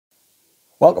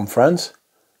Welcome, friends.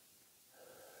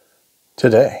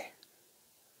 Today,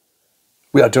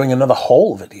 we are doing another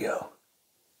haul video.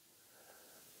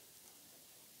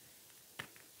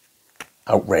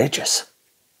 Outrageous.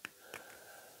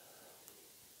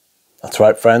 That's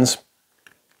right, friends.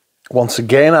 Once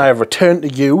again, I have returned to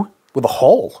you with a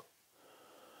haul.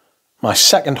 My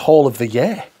second haul of the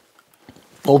year.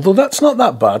 Although that's not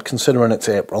that bad, considering it's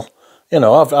April. You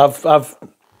know,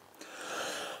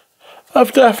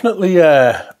 I've definitely,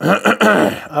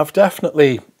 I've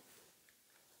definitely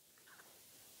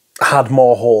had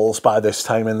more hauls by this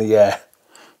time in the year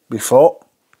before.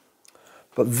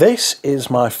 But this is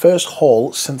my first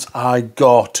haul since I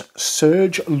got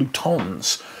Serge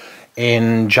Lutens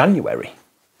in January.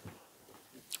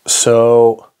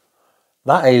 So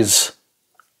that is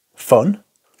fun.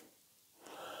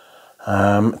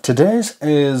 Today's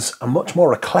is a much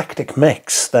more eclectic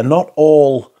mix. They're not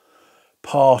all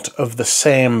part of the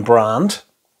same brand.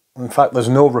 In fact, there's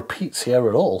no repeats here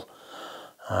at all.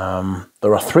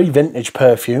 There are 3 vintage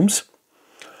perfumes,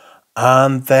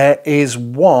 and there is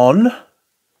one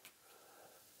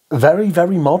very,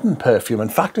 very modern perfume. In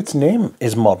fact, its name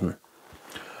is modern.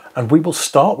 And we will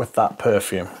start with that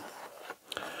perfume.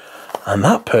 And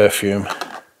that perfume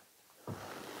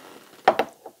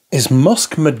is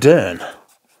Musk Moderne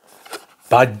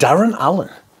by Darren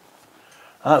Allen.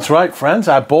 That's right, friends.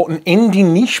 I bought an indie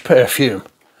niche perfume.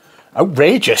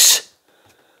 Outrageous.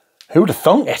 Who'd have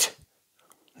thunk it?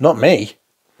 Not me.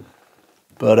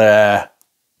 But I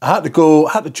had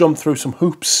to jump through some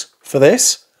hoops for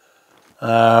this.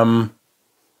 Had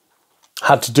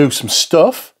to do some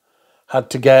stuff.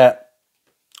 Had to get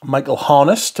Michael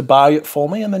Harness to buy it for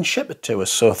me and then ship it to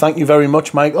us. So thank you very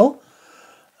much, Michael.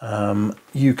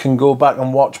 You can go back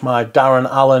and watch my Darren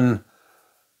Allen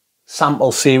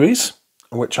sample series,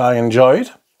 which I enjoyed.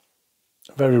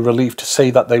 Very relieved to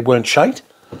see that they weren't shite.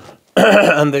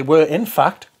 And they were, in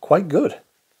fact, quite good.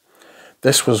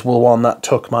 This was the one that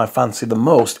took my fancy the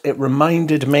most. It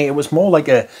reminded me, it was more like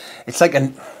it's like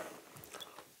a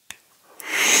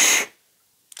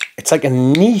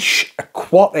niche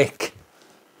aquatic,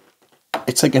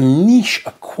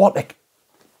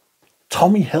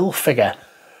 Tommy Hilfiger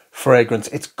fragrance.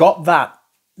 It's got that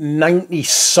 90s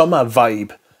summer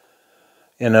vibe,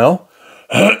 you know?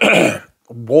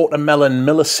 Watermelon,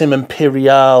 Millésime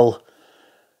Imperial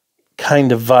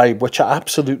kind of vibe, which I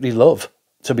absolutely love,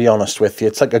 to be honest with you.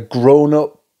 It's like a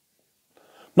grown-up,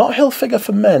 not Hilfiger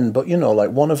for men, but, you know, like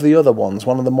one of the other ones,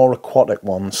 one of the more aquatic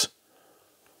ones.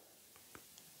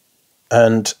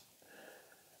 And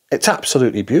it's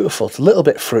absolutely beautiful. It's a little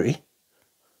bit fruity,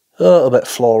 a little bit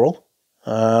floral.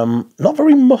 Not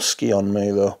very musky on me,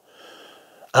 though.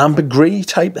 Ambergris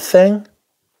type of thing.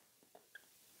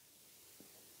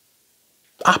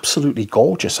 Absolutely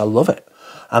gorgeous. I love it.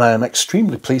 And I am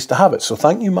extremely pleased to have it. So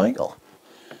thank you, Michael,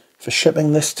 for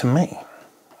shipping this to me.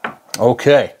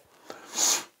 Okay.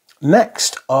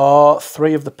 Next are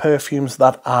 3 of the perfumes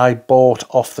that I bought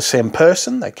off the same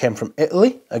person. They came from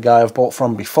Italy, a guy I've bought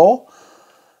from before.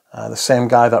 The same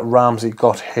guy that Ramsey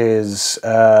got his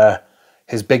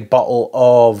big bottle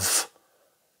of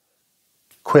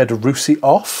Quai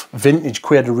off. Vintage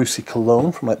Quai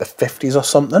cologne from like the 50s or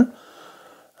something.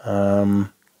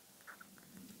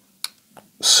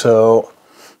 So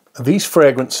these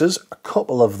fragrances, a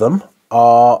couple of them,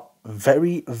 are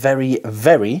very, very,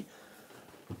 very,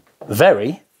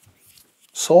 very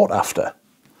sought after.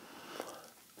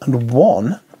 And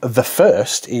one, the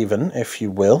first even, if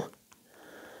you will,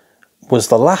 was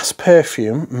the last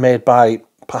perfume made by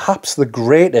perhaps the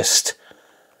greatest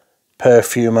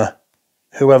perfumer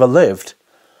who ever lived.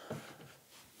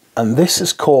 And this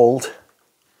is called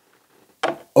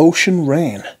Ocean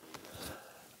Rain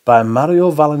by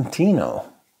Mario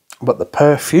Valentino. But the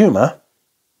perfumer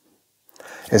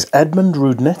is Edmund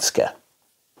Rudnitsky.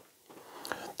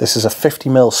 This is a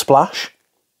 50ml splash.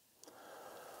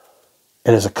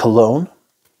 It is a cologne.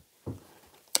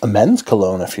 A men's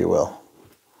cologne, if you will.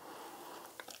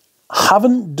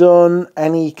 Haven't done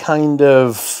any kind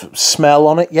of smell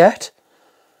on it yet.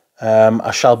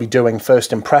 I shall be doing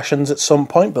first impressions at some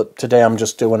point, but today I'm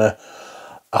just doing a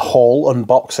haul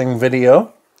unboxing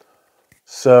video.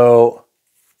 So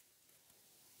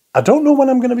I don't know when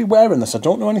I'm going to be wearing this. I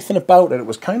don't know anything about it. It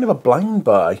was kind of a blind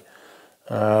buy.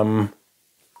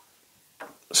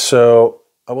 So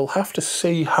I will have to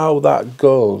see how that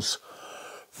goes.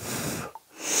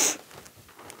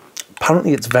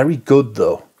 Apparently it's very good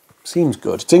though. Seems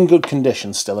good. It's in good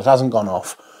condition still. It hasn't gone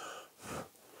off.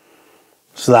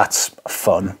 So that's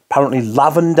fun. Apparently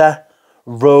lavender,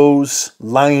 rose,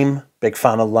 lime. Big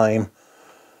fan of lime.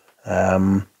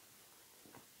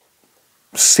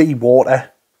 seawater,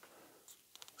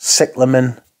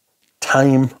 cyclamen,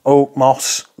 thyme, oak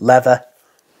moss, leather.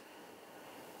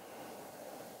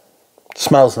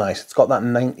 Smells nice. It's got that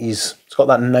 90s. It's got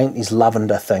that 90s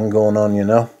lavender thing going on, you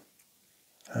know.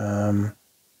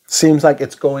 Seems like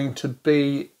it's going to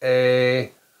be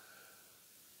a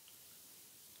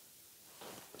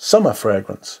summer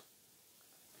fragrance.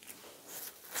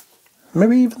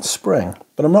 Maybe even spring,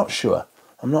 but I'm not sure.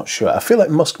 I'm not sure. I feel like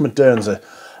Musk Modern's a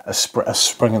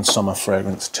spring and summer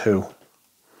fragrance too.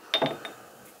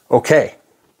 Okay,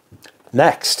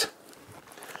 next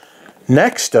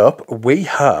up we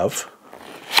have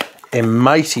a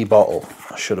mighty bottle.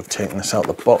 I should have taken this out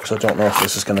of the box. I don't know if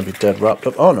this is going to be dead wrapped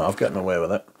up. Oh no, I've gotten away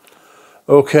with it.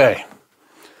 Okay,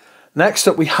 next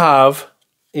up we have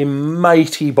a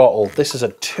mighty bottle. This is a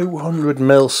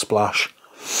 200ml splash.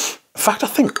 In fact, I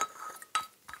think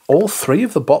all three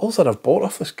of the bottles that I've bought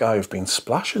off this guy have been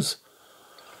splashes.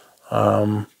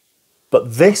 But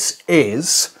this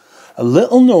is a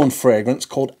little known fragrance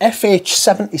called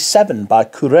FH77 by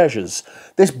Courrèges.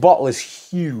 This bottle is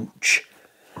huge.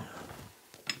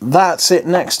 That's it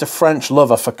next to French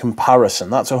Lover for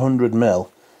comparison. That's 100ml.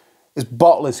 This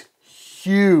bottle is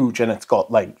huge, and it's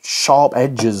got like sharp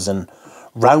edges and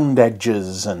round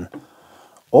edges and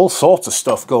all sorts of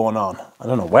stuff going on. I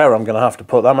don't know where I'm going to have to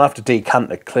put that. I'm going to have to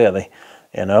decant it clearly,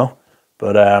 you know.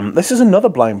 But this is another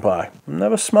blind buy. I've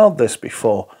never smelled this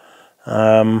before.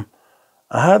 I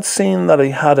had seen that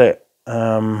he had it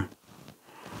on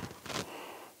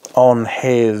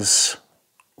his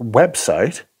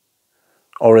website,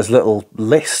 or his little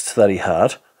list that he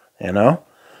had, you know.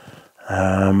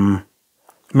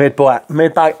 Made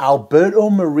by Alberto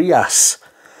Marias,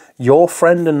 your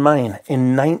friend and mine,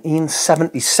 in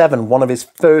 1977, one of his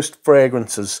first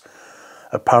fragrances.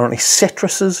 Apparently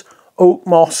citruses, oak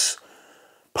moss,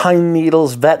 pine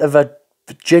needles, vetiver,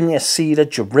 Virginia cedar,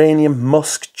 geranium,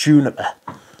 musk, juniper.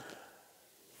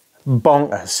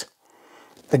 Bonkers.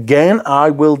 Again,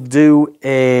 I will do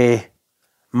a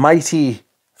mighty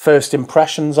first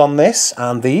impressions on this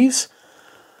and these,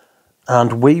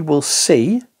 and we will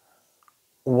see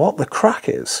what the crack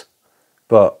is.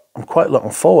 But I'm quite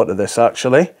looking forward to this,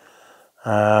 actually.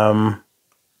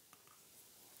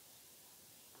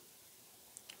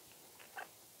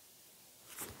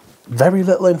 Very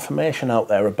little information out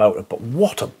there about it, but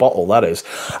what a bottle that is.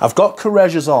 I've got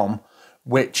Courrèges Homme,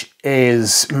 which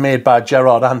is made by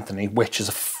Gerard Anthony, which is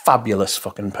a fabulous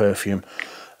fucking perfume.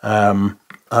 And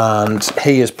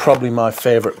he is probably my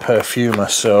favourite perfumer,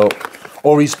 so...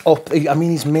 Or he's up... I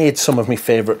mean, he's made some of my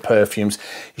favourite perfumes.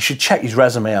 You should check his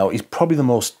resume out. He's probably the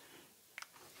most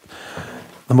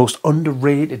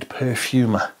underrated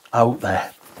perfumer out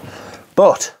there.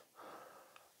 But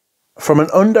from an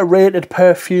underrated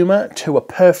perfumer to a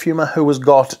perfumer who has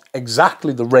got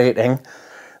exactly the rating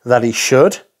that he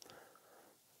should,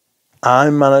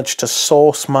 I managed to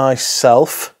source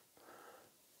myself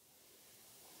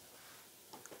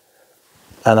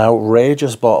an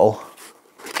outrageous bottle.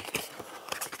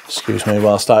 Excuse me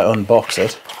whilst I unbox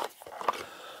it.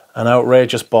 An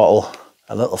outrageous bottle,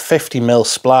 a little 50ml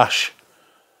splash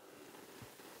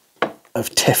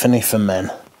of Tiffany for Men.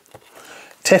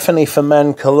 Tiffany for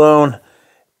Men cologne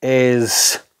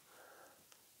is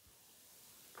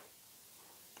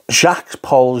Jacques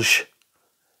Polge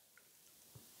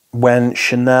when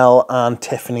Chanel and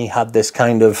Tiffany had this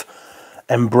kind of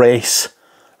embrace.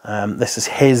 This is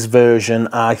his version,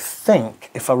 I think,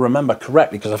 if I remember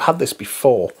correctly, because I've had this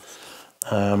before.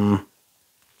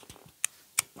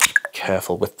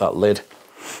 Careful with that lid.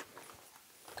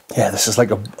 Yeah, this is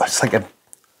like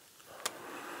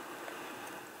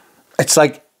it's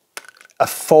like a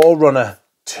forerunner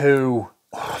to...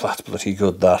 Oh, that's bloody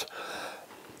good, that.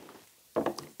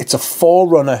 It's a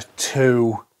forerunner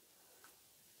to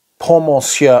Pour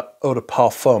Monsieur Eau de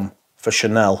Parfum for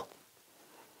Chanel,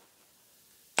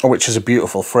 which is a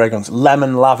beautiful fragrance.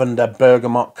 Lemon, lavender,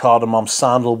 bergamot, cardamom,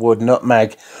 sandalwood,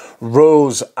 nutmeg,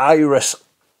 rose, iris,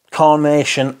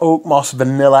 carnation, oak moss,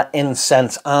 vanilla,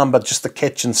 incense, amber, just the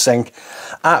kitchen sink.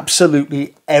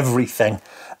 Absolutely everything.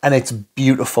 And it's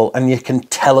beautiful. And you can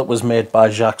tell it was made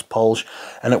by Jacques Polge.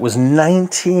 And it was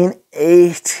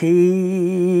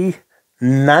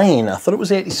 1989. I thought it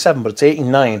was 87, but it's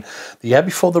 89. The year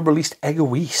before they released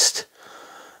Egoist.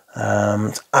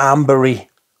 It's ambery.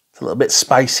 A little bit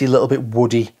spicy, a little bit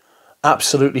woody.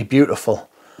 Absolutely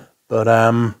beautiful. But,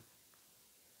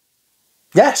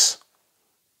 yes.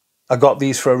 I got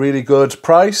these for a really good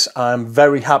price. I'm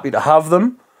very happy to have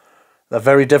them. They're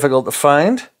very difficult to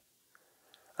find.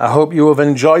 I hope you have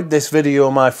enjoyed this video,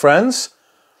 my friends.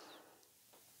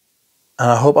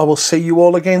 And I hope I will see you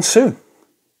all again soon.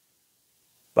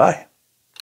 Bye.